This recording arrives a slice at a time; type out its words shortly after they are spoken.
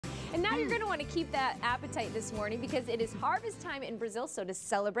And now you're going to want to keep that appetite this morning because it is harvest time in Brazil. So to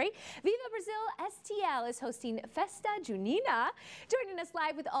celebrate, Viva Brazil STL is hosting Festa Junina. Joining us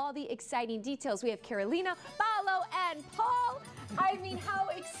live with all the exciting details, we have Carolina, Paulo, and Paul. I mean, how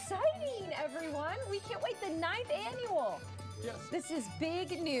exciting, everyone. We can't wait, the 9th annual. Yes. This is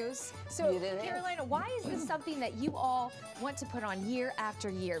big news. So, Carolina, why is this something that you all want to put on year after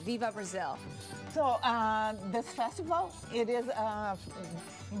year? Viva Brazil. So, this festival, it is an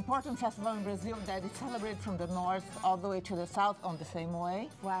important festival in Brazil that is celebrated from the north all the way to the south on the same way.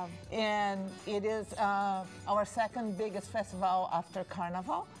 Wow. And it is our second biggest festival after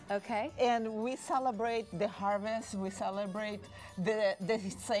Carnival. Okay. And we celebrate the harvest, we celebrate the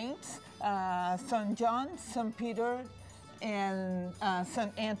saints, St. John, St. Peter, and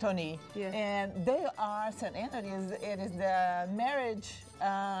St. Anthony. Yeah. And they are, St. Anthony is the marriage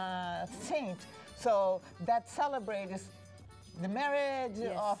saint. So that celebrates the marriage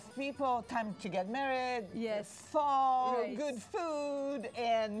of people, time to get married, fall, good food,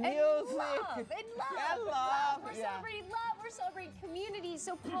 and music. And love. We're celebrating love, we're celebrating community.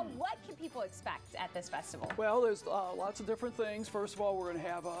 So Paul, what can people expect at this festival? Well, there's lots of different things. First of all, we're going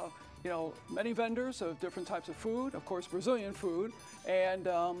to have many vendors of different types of food, of course, Brazilian food, and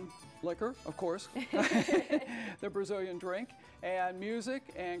liquor, of course, the Brazilian drink, and music,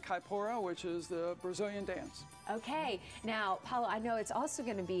 and caipora, which is the Brazilian dance. Okay, now, Paulo, I know it's also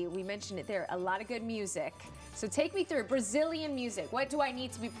going to be, we mentioned it there, a lot of good music. So take me through Brazilian music. What do I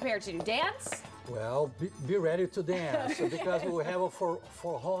need to be prepared to do? Dance? Well, be ready to dance because we have a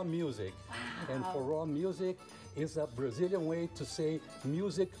forró music. Wow. And forró music is a Brazilian way to say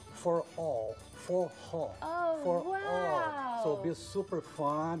music for all, forró. Oh, for wow. all. So be super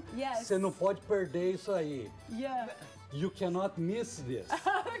fun. Yes. Você não pode perder isso aí. Yeah. You cannot miss this. Okay,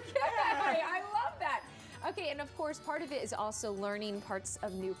 I love that. Okay, and of course, part of it is also learning parts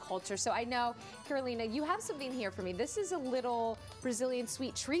of new culture. So I know, Carolina, you have something here for me. This is a little Brazilian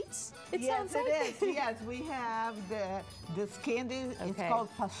sweet treats, it sounds like. Yes, it is. Yes, we have this candy. It's called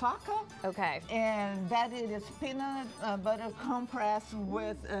paçoca. Okay. And that it is peanut butter compressed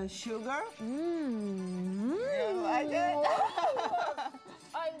with sugar. Mmm. You like it?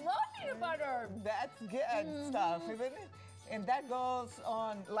 I love peanut butter. That's good stuff, isn't it? And that goes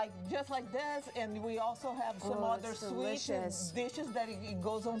on just like this, and we also have some other sweet dishes that it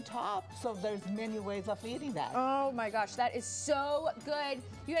goes on top. So there's many ways of eating that. Oh my gosh, that is so good.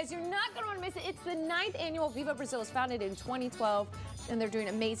 You guys, you're not going to want to miss it. It's the 9th annual Viva Brazil. It was founded in 2012, and they're doing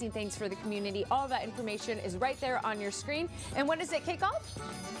amazing things for the community. All of that information is right there on your screen. And when does it kick off?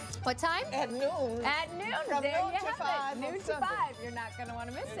 What time? At noon. At noon. From there noon you to have 5 it. Noon to 5. You're not going to want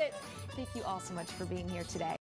to miss it. Thank you all so much for being here today.